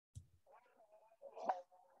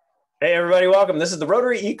Hey, everybody, welcome. This is the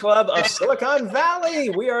Rotary eClub of Silicon Valley.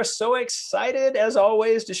 We are so excited, as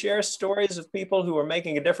always, to share stories of people who are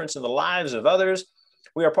making a difference in the lives of others.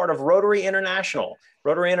 We are part of Rotary International.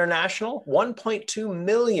 Rotary International, 1.2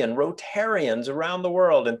 million Rotarians around the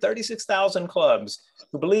world and 36,000 clubs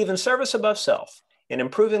who believe in service above self, in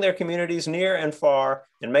improving their communities near and far,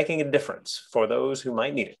 and making a difference for those who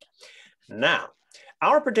might need it. Now,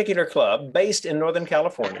 our particular club, based in Northern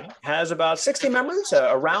California, has about 60 members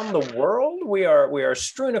around the world. We are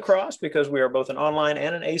strewn across because we are both an online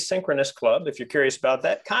and an asynchronous club. If you're curious about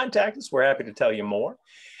that, contact us. We're happy to tell you more.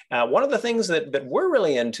 One of the things that we're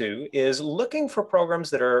really into is looking for programs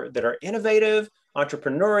that are innovative,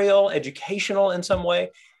 entrepreneurial, educational in some way.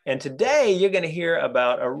 And today you're going to hear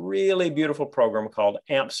about a really beautiful program called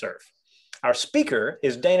AmpSurf. Our speaker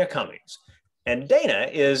is Dana Cummings. And Dana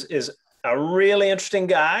is a really interesting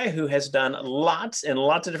guy who has done lots in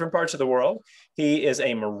lots of different parts of the world. He is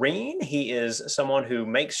a Marine. He is someone who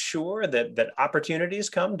makes sure that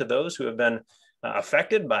opportunities come to those who have been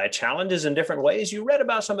affected by challenges in different ways. You read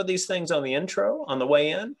about some of these things on the intro, on the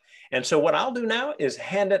way in. And so what I'll do now is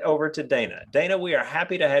hand it over to Dana. Dana, we are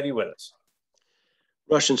happy to have you with us.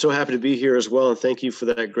 Rushton, so happy to be here as well. And thank you for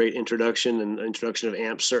that great introduction and introduction of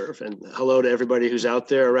AmpSurf. And hello to everybody who's out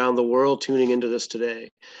there around the world tuning into this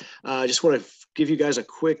today. I just want to give you guys a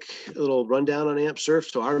quick little rundown on AmpSurf.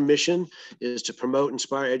 So our mission is to promote,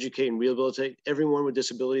 inspire, educate, and rehabilitate everyone with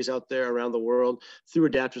disabilities out there around the world through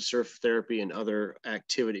adaptive surf therapy and other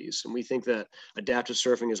activities. And we think that adaptive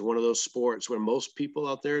surfing is one of those sports where most people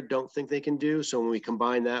out there don't think they can do. So when we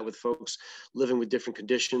combine that with folks living with different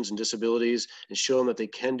conditions and disabilities and show them that they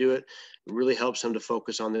can do it, it really helps them to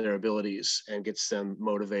focus on their abilities and gets them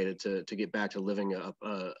motivated to get back to living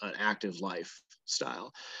an active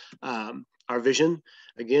lifestyle. Our vision,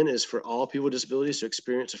 again, is for all people with disabilities to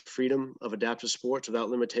experience the freedom of adaptive sports without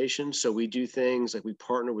limitations. So we do things like we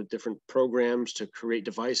partner with different programs to create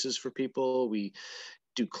devices for people. We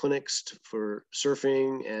do clinics for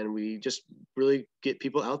surfing, and we just really get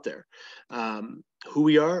people out there. Who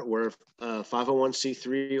we are, we're a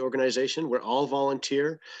 501c3 organization. We're all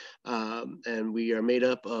volunteer, and we are made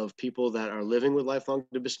up of people that are living with lifelong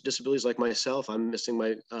disabilities like myself. I'm missing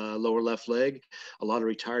my lower left leg. A lot of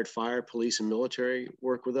retired fire, police, and military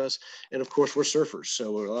work with us. And of course, we're surfers.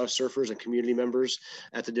 So we're a lot of surfers and community members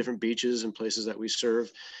at the different beaches and places that we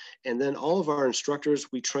serve. And then all of our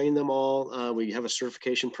instructors, we train them all. We have a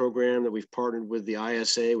certification program that we've partnered with the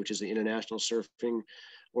ISA, which is the International Surfing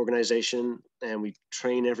Organization, and we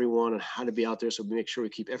train everyone on how to be out there. So we make sure we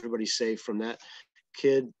keep everybody safe, from that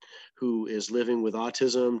kid who is living with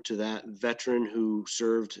autism to that veteran who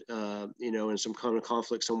served, in some kind of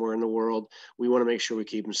conflict somewhere in the world. We want to make sure we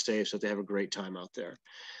keep them safe so that they have a great time out there.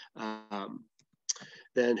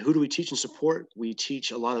 Then who do we teach and support? We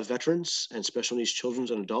teach a lot of veterans and special needs children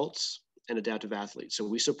and adults and adaptive athletes. So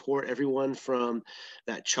we support everyone from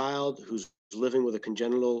that child who's living with a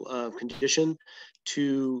congenital condition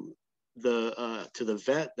to the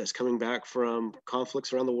vet that's coming back from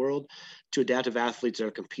conflicts around the world, to adaptive athletes that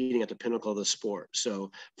are competing at the pinnacle of the sport.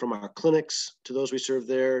 So from our clinics to those we serve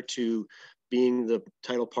there, to being the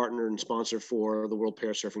title partner and sponsor for the World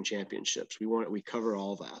Parasurfing Championships. We cover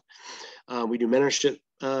all that. We do mentorship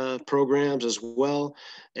programs as well,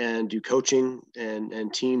 and do coaching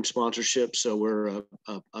and team sponsorship. So we're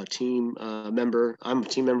a team member. I'm a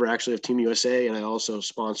team member actually of Team USA, and I also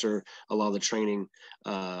sponsor a lot of the training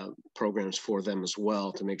programs for them as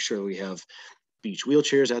well, to make sure we have beach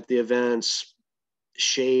wheelchairs at the events,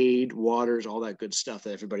 shade, waters, all that good stuff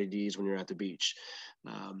that everybody needs when you're at the beach.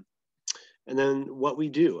 And then what we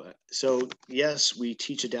do. So yes, we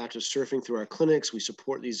teach adaptive surfing through our clinics. We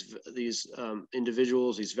support these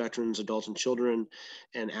individuals, these veterans, adults and children,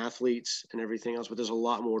 and athletes and everything else. But there's a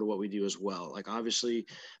lot more to what we do as well. Like obviously,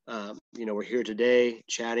 we're here today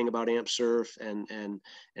chatting about AmpSurf and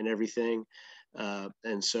everything.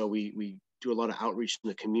 And so we do a lot of outreach in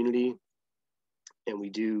the community. And we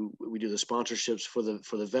do the sponsorships for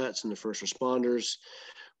the vets and the first responders.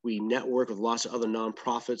 We network with lots of other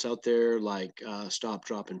nonprofits out there, like Stop,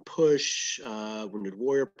 Drop, and Push, Wounded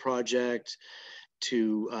Warrior Project,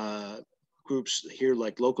 to groups here,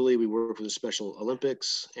 like locally. We work with the Special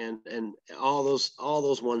Olympics and all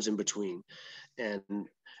those ones in between, and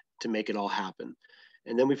to make it all happen.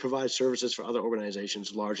 And then we provide services for other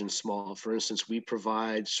organizations, large and small. For instance, we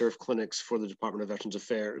provide surf clinics for the Department of Veterans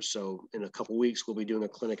Affairs. So in a couple of weeks, we'll be doing a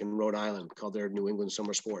clinic in Rhode Island called their New England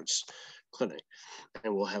Summer Sports Clinic.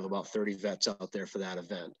 And we'll have about 30 vets out there for that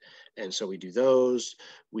event. And so we do those.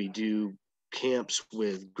 We do camps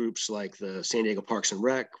with groups like the San Diego Parks and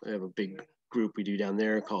Rec. We have a big group we do down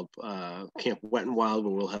there called Camp Wet and Wild,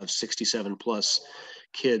 where we'll have 67 plus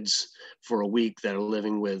kids for a week that are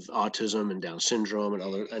living with autism and Down syndrome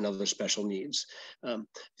and other special needs. At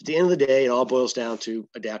the end of the day, it all boils down to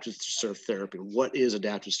adaptive surf therapy. What is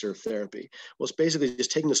adaptive surf therapy? Well, it's basically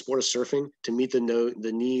just taking the sport of surfing to meet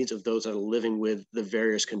the needs of those that are living with the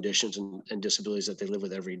various conditions and disabilities that they live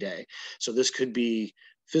with every day. So this could be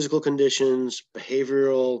physical conditions,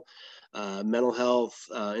 behavioral, mental health,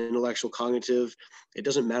 intellectual, cognitive. It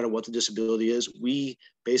doesn't matter what the disability is. We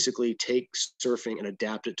basically take surfing and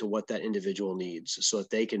adapt it to what that individual needs so that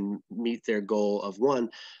they can meet their goal of, one,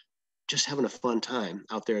 just having a fun time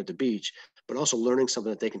out there at the beach, but also learning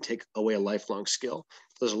something that they can take away a lifelong skill.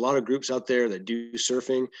 There's a lot of groups out there that do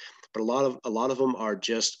surfing, but a lot of them are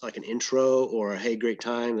just like an intro or a, hey, great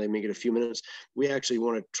time, they make it a few minutes. We actually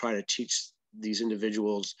want to try to teach these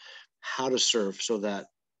individuals how to surf so that,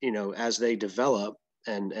 you know, as they develop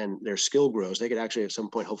and their skill grows, they could actually at some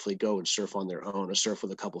point hopefully go and surf on their own or surf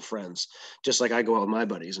with a couple friends, just like I go out with my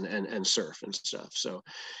buddies and surf and stuff. So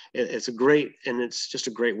it's just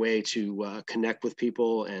a great way to connect with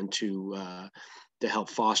people and to help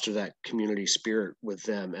foster that community spirit with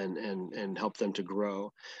them and help them to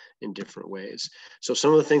grow in different ways. So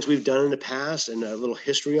some of the things we've done in the past and a little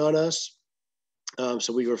history on us.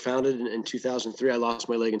 So we were founded in 2003. I lost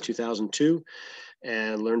my leg in 2002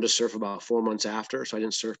 and learned to surf about 4 months after. So I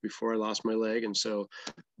didn't surf before I lost my leg. And so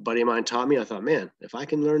a buddy of mine taught me. I thought, man, if I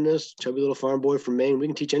can learn this, chubby little farm boy from Maine, we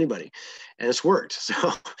can teach anybody. And it's worked. So,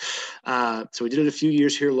 so we did it a few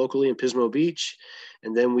years here locally in Pismo Beach.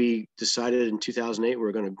 And then we decided in 2008, we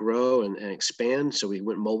were going to grow and expand. So we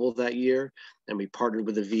went mobile that year and we partnered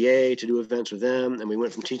with the VA to do events with them. And we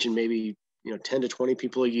went from teaching maybe 10 to 20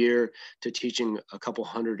 people a year to teaching a couple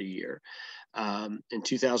hundred a year. In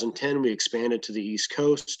 2010, we expanded to the East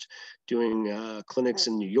Coast, doing clinics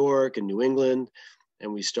in New York and New England.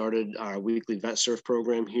 And we started our weekly vet surf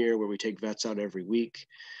program here where we take vets out every week.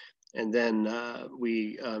 And then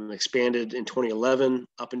we expanded in 2011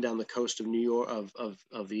 up and down the coast of New York,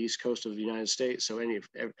 of the East Coast of the United States. So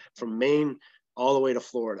from Maine all the way to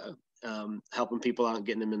Florida, helping people out and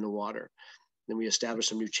getting them in the water. Then we established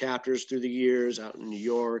some new chapters through the years out in New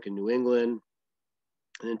York and New England.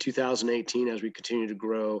 And in 2018, as we continue to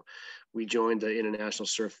grow, we joined the International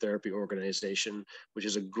Surf Therapy Organization, which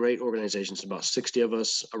is a great organization. It's about 60 of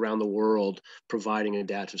us around the world providing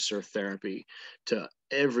adaptive surf therapy to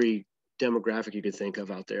every demographic you could think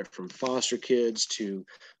of out there, from foster kids to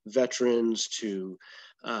veterans to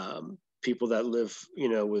people that live,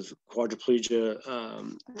 with quadriplegia,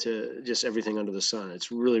 to just everything under the sun.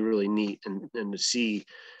 It's really, really neat. And to see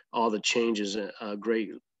all the changes,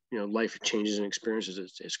 great, life changes and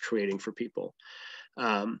experiences it's creating for people.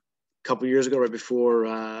 A couple of years ago, right before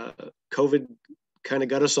COVID kind of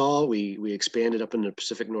got us all, we expanded up in the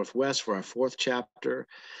Pacific Northwest for our 4th chapter.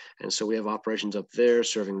 And so we have operations up there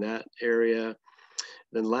serving that area.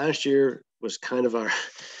 Then last year was kind of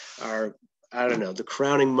our I don't know, the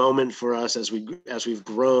crowning moment for us as we've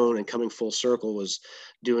grown and coming full circle was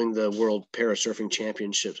doing the World Parasurfing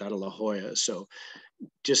Championships out of La Jolla. So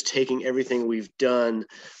just taking everything we've done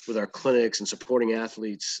with our clinics and supporting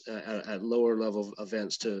athletes at lower level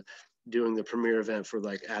events to doing the premier event for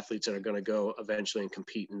like athletes that are going to go eventually and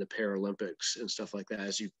compete in the Paralympics and stuff like that.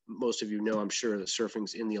 As most of you know, I'm sure that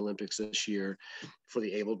surfing's in the Olympics this year for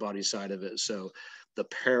the able-bodied side of it. So the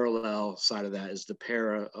parallel side of that is the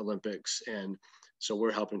Paralympics. And so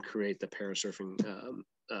we're helping create the parasurfing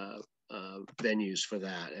venues for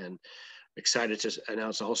that. And excited to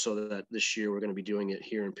announce also that this year we're going to be doing it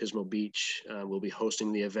here in Pismo Beach. We'll be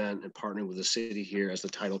hosting the event and partnering with the city here as the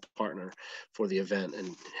title partner for the event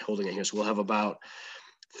and holding it here. So we'll have about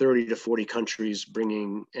 30 to 40 countries,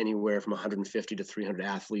 bringing anywhere from 150 to 300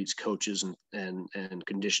 athletes, coaches, and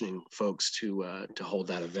conditioning folks to hold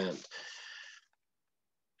that event.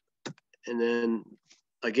 And then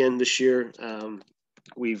again this year,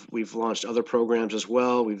 we've launched other programs as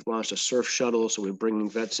well. We've launched a surf shuttle, so we're bringing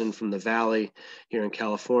vets in from the Valley here in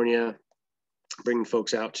California, bringing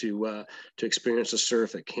folks out to experience the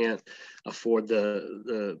surf that can't afford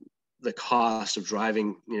the cost of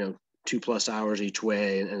driving 2+ hours each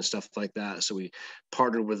way and stuff like that. So we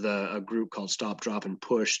partnered with a group called Stop, Drop, and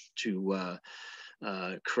Push to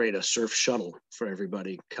create a surf shuttle for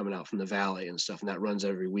everybody coming out from the Valley and stuff, and that runs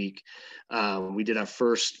every week. We did our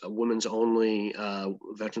first women's only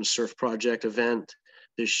Veteran Surf Project event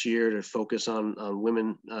this year to focus on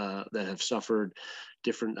women that have suffered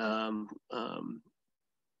different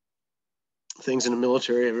things in the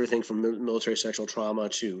military, everything from military sexual trauma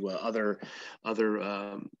to other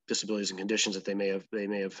disabilities and conditions that they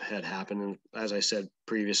may have had happen. And as I said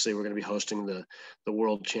previously, we're going to be hosting the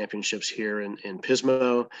World Championships here in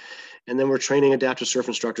Pismo, and then we're training adaptive surf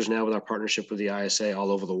instructors now with our partnership with the ISA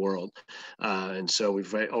all over the world. And so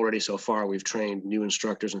we've already so far we've trained new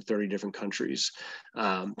instructors in 30 different countries,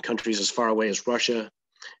 countries as far away as Russia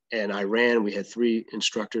and Iran. We had 3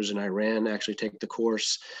 instructors in Iran actually take the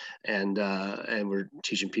course, and we're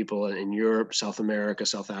teaching people in Europe, South America,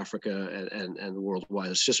 South Africa, and worldwide.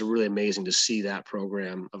 It's just really amazing to see that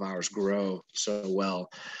program of ours grow so well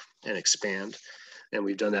and expand. And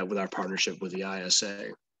we've done that with our partnership with the ISA.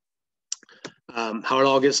 How it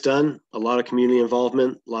all gets done, a lot of community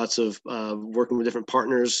involvement, lots of working with different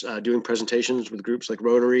partners, doing presentations with groups like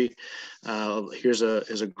Rotary. Here's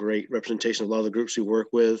a great representation of a lot of the groups we work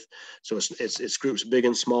with. So it's groups big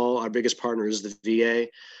and small. Our biggest partner is the VA.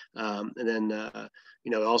 And then,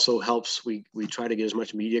 it also helps. We try to get as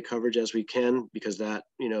much media coverage as we can, because that,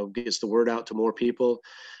 gets the word out to more people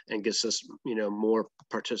and gets us, more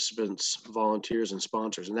participants, volunteers, and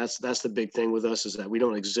sponsors. And that's the big thing with us, is that we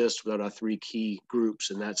don't exist without our 3 key groups.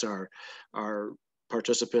 And that's our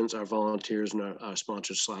participants, our volunteers, and our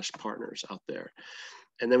sponsors / partners out there.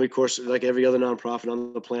 And then we, of course, like every other nonprofit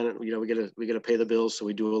on the planet, we gotta pay the bills. So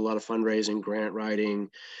we do a lot of fundraising, grant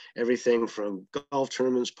writing, everything from golf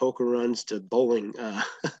tournaments, poker runs, to bowling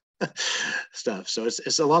stuff. So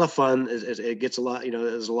it's a lot of fun. It gets a lot,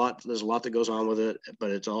 there's a lot that goes on with it,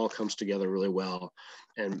 but it all comes together really well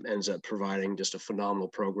and ends up providing just a phenomenal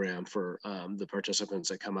program for the participants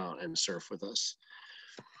that come out and surf with us.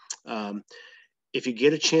 If you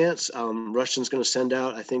get a chance, Rushton's going to send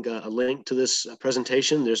out, I think, a link to this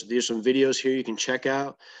presentation. There's some videos here you can check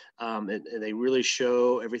out. And they really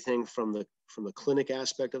show everything from the clinic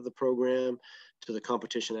aspect of the program to the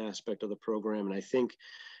competition aspect of the program. And I think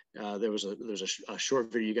there's a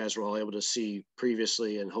short video you guys were all able to see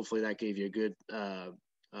previously, and hopefully that gave you a good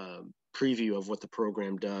preview of what the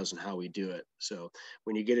program does and how we do it. So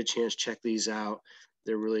when you get a chance, check these out.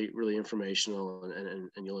 They're really, really informational, and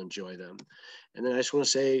you'll enjoy them. And then I just want to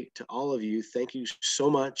say to all of you, thank you so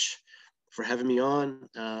much for having me on.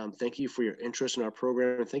 Thank you for your interest in our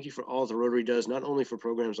program. Thank you for all the Rotary does, not only for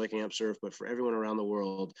programs like AmpSurf, but for everyone around the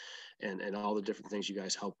world, and all the different things you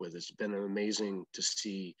guys help with. It's been amazing to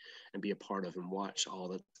see and be a part of and watch all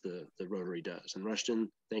that the Rotary does. And Rushton,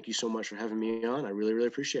 thank you so much for having me on. I really, really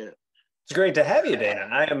appreciate it. It's great to have you, Dana.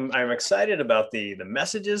 I'm excited about the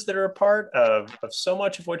messages that are a part of so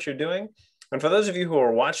much of what you're doing. And for those of you who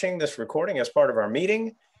are watching this recording as part of our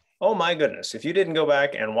meeting, oh my goodness, if you didn't go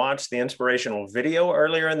back and watch the inspirational video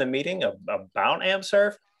earlier in the meeting about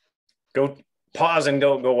AmpSurf, go pause and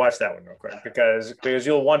go watch that one real quick, because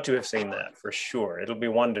you'll want to have seen that for sure. It'll be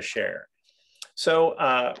one to share. So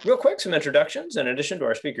real quick, some introductions. In addition to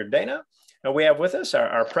our speaker, Dana, we have with us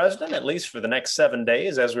our president, at least for the next 7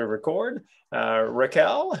 days as we record,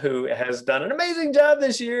 Raquel, who has done an amazing job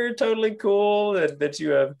this year. Totally cool that you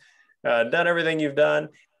have done everything you've done.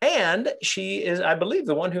 And she is, I believe,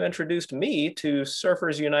 the one who introduced me to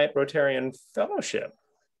Surfers Unite Rotarian Fellowship.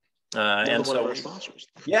 And so, one of our sponsors.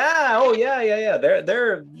 Yeah, oh yeah.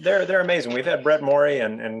 They're amazing. We've had Brett Morey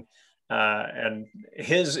and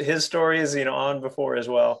his stories, on before as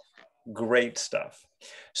well. Great stuff.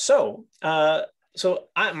 So,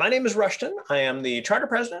 my name is Rushton. I am the charter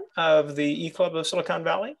president of the eClub of Silicon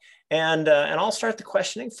Valley, and I'll start the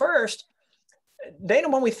questioning first. Dana,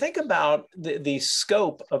 when we think about the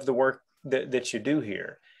scope of the work that you do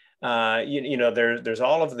here, there's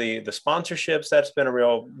all of the sponsorships. That's been a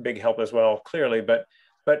real big help as well, clearly. But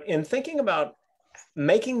in thinking about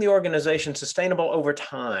making the organization sustainable over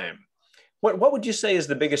time, what would you say is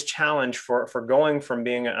the biggest challenge for going from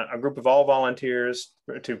being a group of all volunteers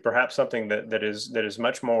to perhaps something that is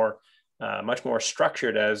much more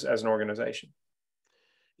structured as an organization?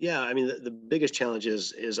 Yeah, I mean, the biggest challenge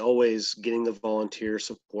is always getting the volunteer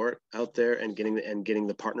support out there and getting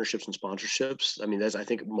the partnerships and sponsorships. I mean, I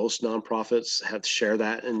think most nonprofits have to share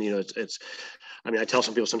that, and I mean, I tell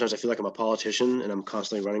some people sometimes I feel like I'm a politician and I'm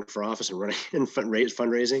constantly running for office and running in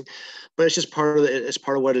fundraising, but it's just part of it's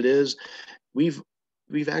part of what it is. We've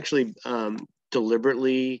actually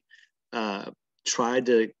deliberately tried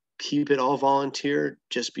to keep it all volunteer,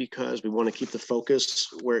 just because we want to keep the focus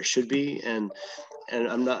where it should be. And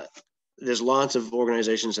there's lots of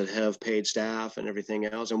organizations that have paid staff and everything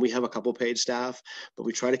else, and we have a couple paid staff, but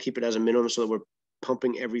we try to keep it as a minimum so that we're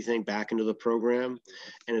pumping everything back into the program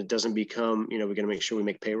and it doesn't become, we're going to make sure we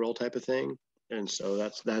make payroll type of thing. And so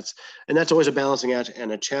that's always a balancing act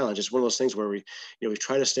and a challenge. It's one of those things where we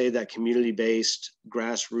try to stay that community-based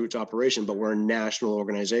grassroots operation, but we're a national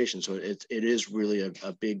organization. So it is really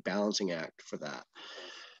a big balancing act for that.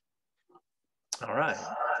 All right.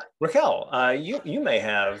 Raquel, you may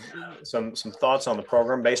have some thoughts on the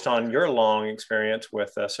program based on your long experience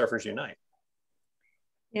with Surfers Unite.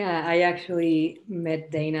 Yeah, I actually met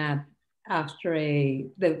Dana after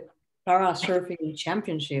the para surfing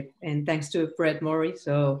championship, and thanks to Brett Murray.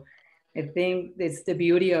 So I think it's the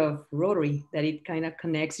beauty of Rotary that it kind of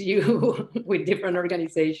connects you with different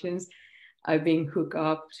organizations. I've been hooked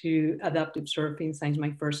up to adaptive surfing since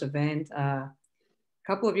my first event a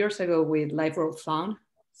couple of years ago with Life Road Fun.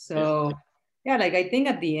 So yeah, like I think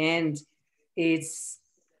at the end,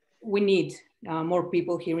 we need more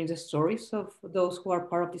people hearing the stories of those who are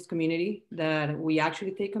part of this community, that we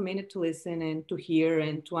actually take a minute to listen and to hear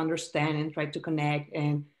and to understand and try to connect,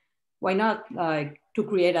 and why not like to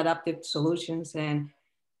create adaptive solutions. And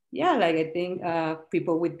yeah, like I think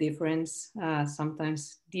people with difference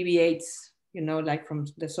sometimes deviates, like from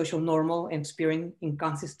the social normal and experiencing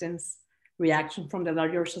inconsistent reaction from the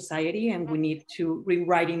larger society, and we need to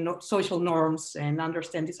rewriting social norms and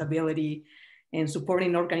understand disability and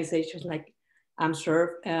supporting organizations like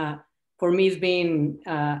AmpSurf. For me, it's been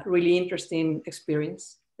a really interesting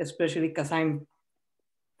experience, especially because I'm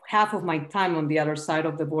half of my time on the other side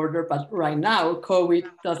of the border, but right now COVID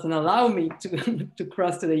doesn't allow me to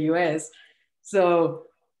cross to the US. So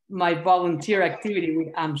my volunteer activity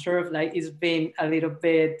with AmpSurf is been a little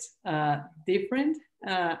bit different.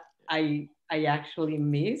 I actually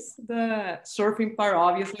miss the surfing part,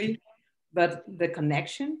 obviously, but the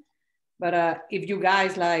connection. But if you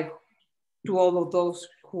guys to all of those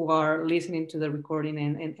who are listening to the recording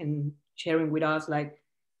and sharing with us,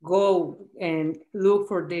 go and look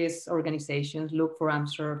for these organizations, look for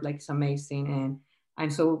AmpSurf, it's amazing. And I'm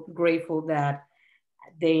so grateful that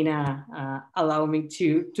Dana allowed me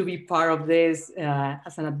to be part of this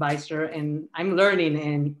as an advisor, and I'm learning,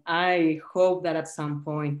 and I hope that at some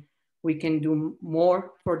point we can do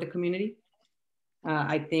more for the community.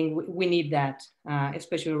 I think we need that,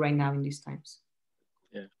 especially right now in these times.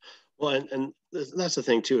 Yeah. Well, and that's the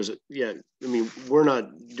thing too, is that, I mean, we're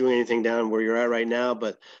not doing anything down where you're at right now,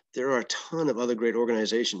 but there are a ton of other great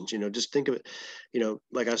organizations. Just think of it,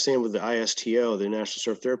 like I was saying with the ISTO, the National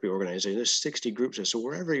Surf Therapy Organization, there's 60 groups there. So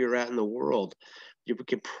wherever you're at in the world, you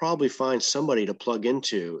can probably find somebody to plug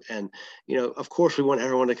into. And, of course, we want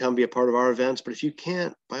everyone to come be a part of our events, but if you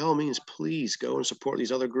can't, by all means, please go and support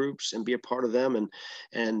these other groups and be a part of them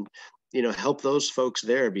and help those folks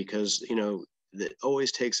there, because, it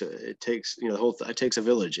always takes it takes a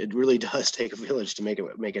village. It really does take a village to make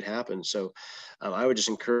it happen. So I would just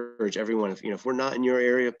encourage everyone, if we're not in your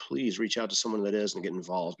area, please reach out to someone that is and get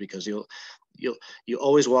involved, because you'll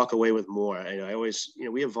always walk away with more. I always,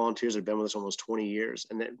 we have volunteers that have been with us almost 20 years,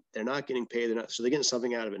 and they're not getting paid. So they're getting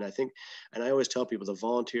something out of it. And I always tell people the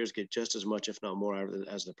volunteers get just as much, if not more, out of it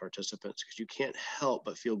as the participants, because you can't help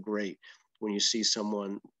but feel great when you see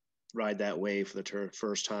someone ride that wave for the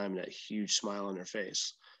first time and that huge smile on their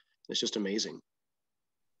face. It's just amazing.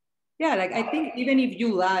 Yeah, I think even if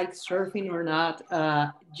you like surfing or not,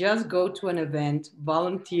 just go to an event,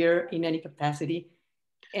 volunteer in any capacity,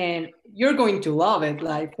 and you're going to love it.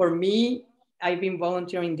 For me, I've been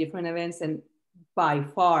volunteering in different events, and by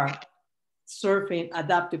far,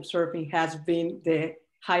 adaptive surfing has been the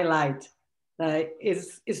highlight.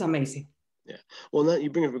 It's amazing. Yeah. Well, you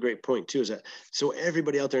bring up a great point too, is that so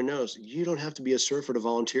everybody out there knows you don't have to be a surfer to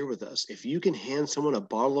volunteer with us. If you can hand someone a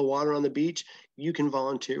bottle of water on the beach, you can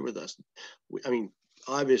volunteer with us.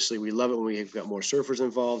 Obviously we love it when we've got more surfers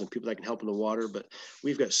involved and people that can help in the water, but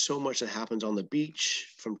we've got so much that happens on the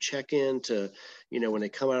beach, from check-in to, when they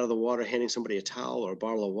come out of the water, handing somebody a towel or a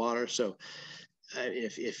bottle of water. So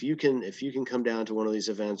if you can come down to one of these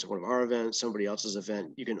events, or one of our events, somebody else's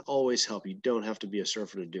event, you can always help. You don't have to be a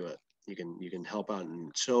surfer to do it. You can help out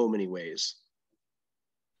in so many ways.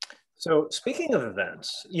 So speaking of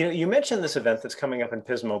events, you mentioned this event that's coming up in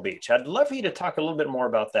Pismo Beach. I'd love for you to talk a little bit more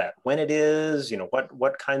about that. When it is,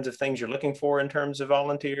 what kinds of things you're looking for in terms of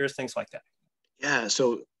volunteers, things like that. Yeah,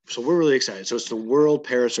 so we're really excited. So it's the World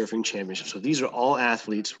Parasurfing Championship. So these are all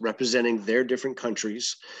athletes representing their different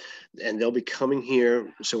countries, and they'll be coming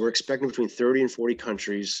here. So we're expecting between 30 and 40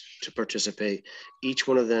 countries to participate. Each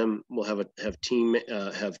one of them will have team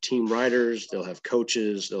riders. They'll have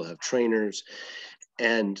coaches. They'll have trainers,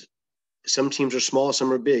 and some teams are small,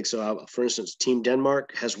 some are big. So for instance, Team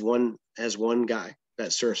Denmark has one guy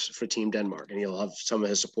that surfs for Team Denmark, and he'll have some of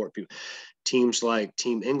his support people. Teams like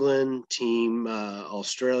Team England, Team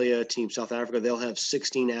Australia, Team South Africa, they'll have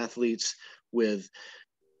 16 athletes with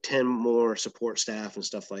 10 more support staff and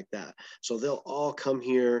stuff like that. So they'll all come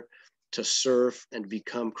here to surf and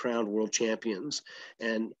become crowned world champions.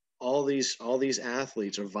 And all these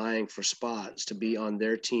athletes are vying for spots to be on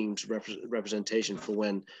their team's representation for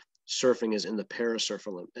when surfing is in the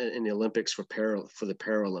in the Olympics for the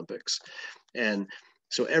Paralympics. And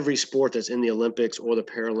so every sport that's in the Olympics or the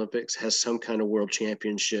Paralympics has some kind of world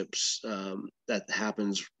championships that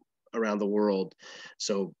happens around the world.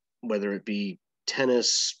 So whether it be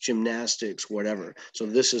tennis, gymnastics, whatever. So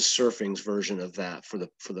this is surfing's version of that for the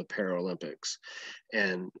Paralympics.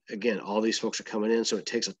 And again, all these folks are coming in, so it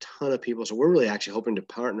takes a ton of people. So we're really actually hoping to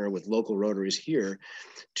partner with local Rotaries here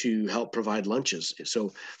to help provide lunches.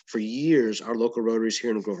 So for years, our local Rotaries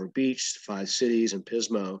here in Grover Beach, 5 cities, and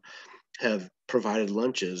Pismo have provided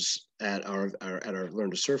lunches at our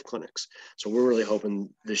Learn to Surf clinics. So we're really hoping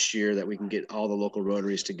this year that we can get all the local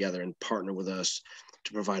Rotaries together and partner with us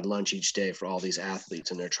to provide lunch each day for all these athletes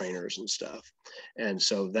and their trainers and stuff. And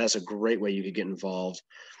so that's a great way you could get involved.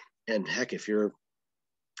 And heck, if you're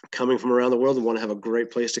coming from around the world and want to have a great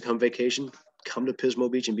place to come vacation, come to Pismo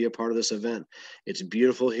Beach and be a part of this event. It's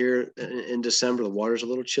beautiful here in December. The water's a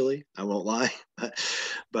little chilly, I won't lie,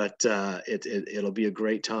 but it'll be a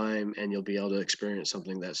great time, and you'll be able to experience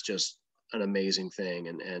something that's just an amazing thing.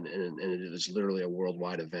 And it is literally a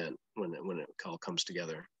worldwide event when it all comes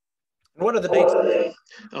together. What are the dates?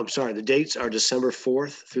 I'm sorry, the dates are December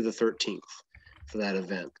 4th through the 13th for that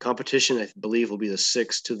event. Competition, I believe, will be the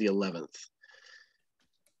 6th to the 11th.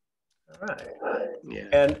 All right.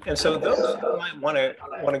 Yeah. And so those who might want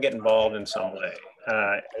to get involved in some way,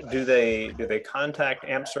 do they contact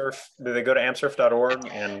AmpSurf? Do they go to ampsurf.org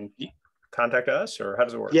and contact us, or how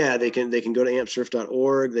does it work? Yeah, they can go to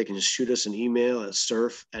ampsurf.org. They can just shoot us an email at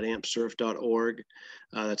surf@ampsurf.org.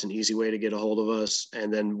 That's an easy way to get a hold of us.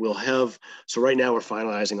 And then so right now we're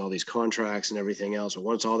finalizing all these contracts and everything else. But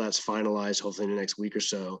once all that's finalized, hopefully in the next week or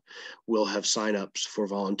so, we'll have signups for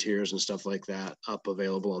volunteers and stuff like that up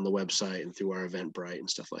available on the website and through our Eventbrite and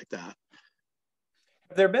stuff like that.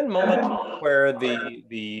 Have there been moments where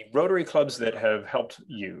the Rotary clubs that have helped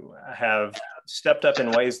you have stepped up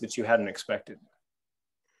in ways that you hadn't expected?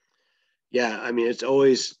 Yeah, I mean, it's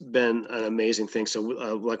always been an amazing thing. So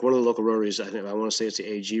like one of the local Rotaries, I want to say it's the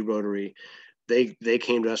AG Rotary, they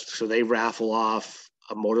came to us, so they raffle off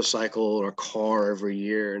a motorcycle or a car every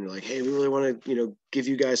year, and they're like, hey, we really want to give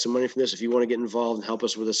you guys some money from this if you want to get involved and help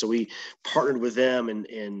us with this. So we partnered with them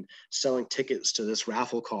in selling tickets to this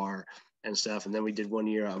raffle car and stuff. And then we did one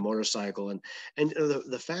year a motorcycle, and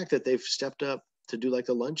the fact that they've stepped up to do like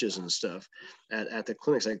the lunches and stuff at the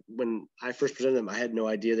clinics. Like when I first presented them, I had no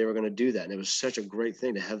idea they were going to do that. And it was such a great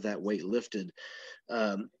thing to have that weight lifted.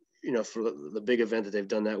 For the big event that they've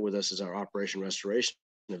done that with us is our Operation Restoration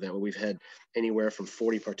event, where we've had anywhere from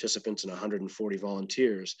 40 participants and 140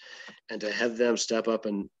 volunteers. And to have them step up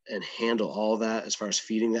and handle all that as far as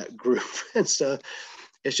feeding that group and stuff,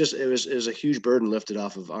 it was a huge burden lifted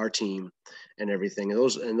off of our team and everything. And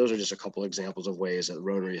those are just a couple examples of ways that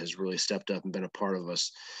Rotary has really stepped up and been a part of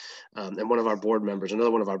us. And one of our board members,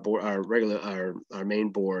 another one of our main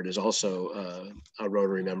board, is also a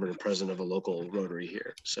Rotary member and president of a local Rotary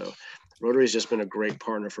here. So Rotary has just been a great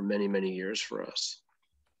partner for many, many years for us.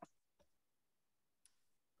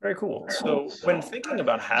 Very cool. So when thinking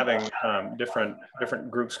about having different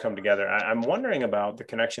groups come together, I'm wondering about the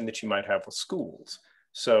connection that you might have with schools.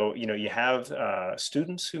 So, you have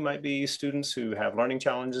students who might be students who have learning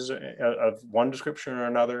challenges of one description or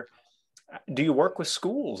another. Do you work with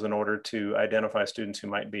schools in order to identify students who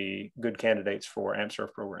might be good candidates for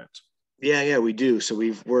AmpSurf programs? Yeah, we do. So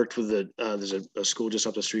we've worked with there's a school just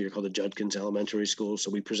up the street here called the Judkins Elementary School.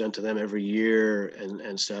 So we present to them every year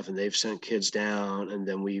and stuff, and they've sent kids down, and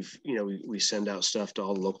then we send out stuff to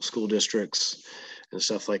all the local school districts and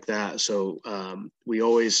stuff like that. So we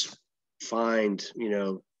always find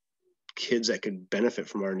kids that could benefit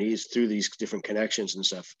from our needs through these different connections and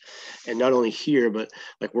stuff. And not only here, but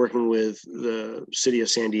like working with the city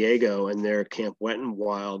of San Diego and their Camp Wet and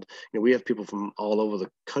Wild, we have people from all over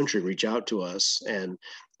the country reach out to us, and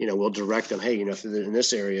we'll direct them, hey, if they're in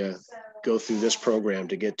this area, go through this program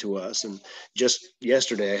to get to us. And just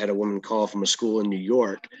yesterday I had a woman call from a school in New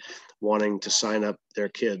York wanting to sign up their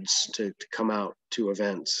kids to come out to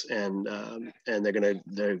events, and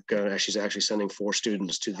she's actually sending 4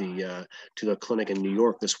 students to the clinic in New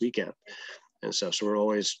York this weekend and stuff. So we're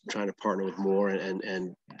always trying to partner with more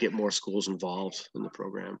and get more schools involved in the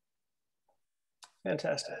program.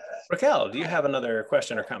 Fantastic. Raquel, do you have another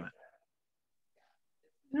question or comment?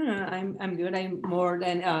 No, I'm good. I'm more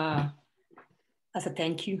than as a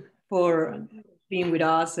thank you for being with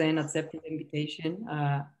us and accepting the invitation.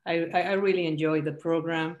 I really enjoyed the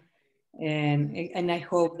program, and I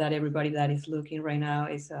hope that everybody that is looking right now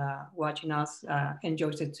is watching us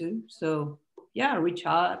enjoys it too. So yeah, reach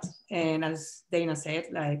out. And as Dana said,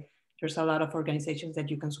 like there's a lot of organizations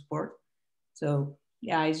that you can support. So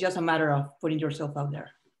yeah, it's just a matter of putting yourself out there.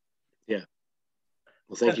 Yeah.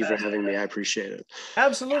 Well, thank you for having me. I appreciate it.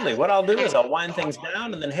 Absolutely. What I'll do is I'll wind things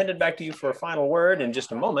down and then hand it back to you for a final word in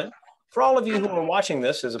just a moment. For all of you who are watching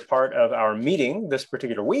this as a part of our meeting this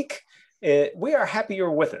particular week, we are happy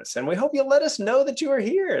you're with us, and we hope you'll let us know that you are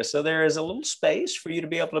here. So there is a little space for you to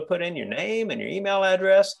be able to put in your name and your email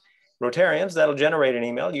address. Rotarians, that'll generate an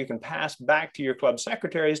email you can pass back to your club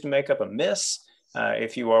secretaries to make up a miss.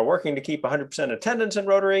 If you are working to keep 100% attendance in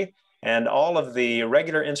Rotary, and all of the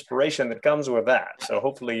regular inspiration that comes with that. So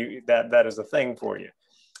hopefully that is a thing for you.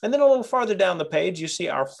 And then a little farther down the page, you see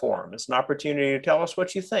our forum. It's an opportunity to tell us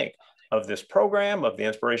what you think of this program, of the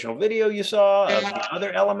inspirational video you saw, of the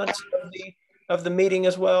other elements of the meeting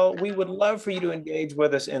as well. We would love for you to engage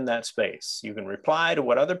with us in that space. You can reply to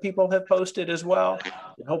what other people have posted as well.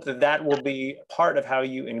 We hope that will be part of how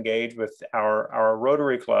you engage with our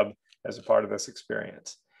Rotary Club as a part of this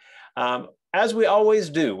experience. As we always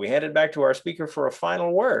do, we hand it back to our speaker for a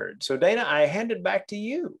final word. So Dana, I hand it back to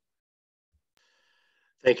you.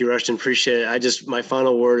 Thank you, Rushton. Appreciate it. My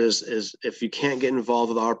final word is if you can't get involved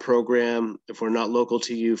with our program, if we're not local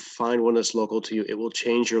to you, find one that's local to you. It will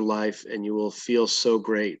change your life and you will feel so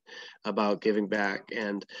great about giving back.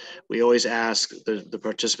 And we always ask the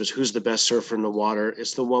participants, who's the best surfer in the water?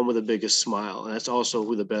 It's the one with the biggest smile. And that's also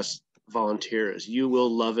who the best volunteer is. You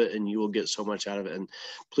will love it and you will get so much out of it. And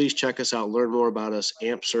please check us out, learn more about us,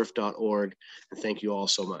 ampsurf.org. And thank you all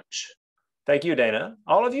so much. Thank you, Dana.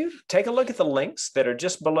 All of you, take a look at the links that are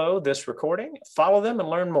just below this recording. Follow them and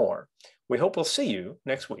learn more. We hope we'll see you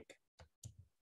next week.